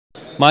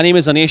My name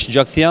is Anesh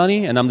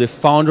Jagtiani and I'm the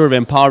founder of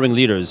Empowering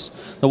Leaders.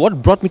 Now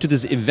what brought me to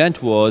this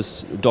event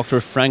was Dr.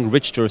 Frank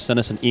Richter sent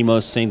us an email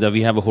saying that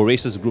we have a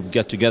Horasis group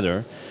get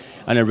together,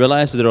 and I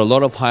realized that there are a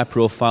lot of high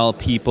profile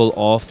people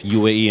of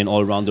UAE and all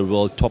around the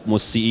world,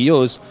 topmost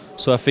CEOs,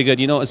 so I figured,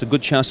 it's a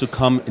good chance to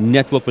come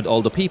network with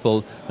all the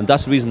people, and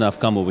that's the reason I've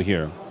come over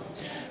here.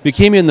 We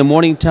came here in the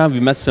morning time, we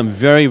met some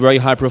very, very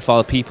high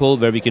profile people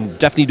where we can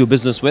definitely do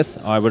business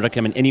with. I would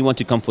recommend anyone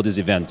to come for these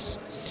events.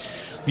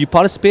 We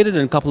participated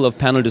in a couple of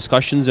panel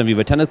discussions and we've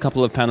attended a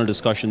couple of panel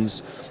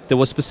discussions. There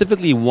was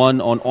specifically one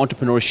on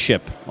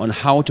entrepreneurship, on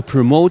how to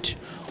promote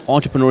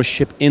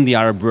entrepreneurship in the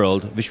Arab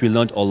world, which we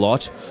learned a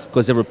lot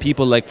because there were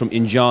people like from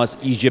Injaz,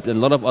 Egypt, and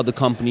a lot of other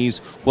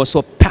companies who are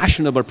so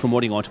passionate about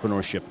promoting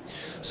entrepreneurship.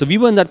 So we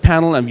were in that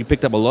panel and we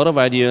picked up a lot of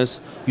ideas.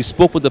 We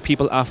spoke with the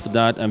people after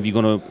that, and we're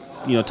going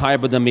to tie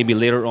up with them maybe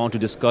later on to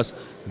discuss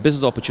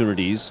business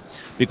opportunities,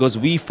 because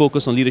we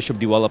focus on leadership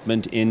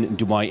development in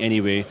Dubai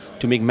anyway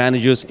to make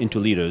managers into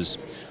leaders.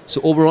 So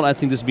overall, I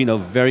think this has been a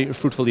very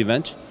fruitful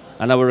event,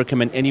 and I would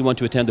recommend anyone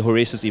to attend the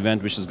Horasis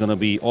event, which is going to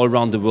be all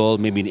around the world,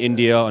 maybe in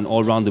India and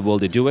all around the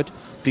world they do it.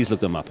 Please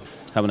look them up.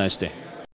 Have a nice day.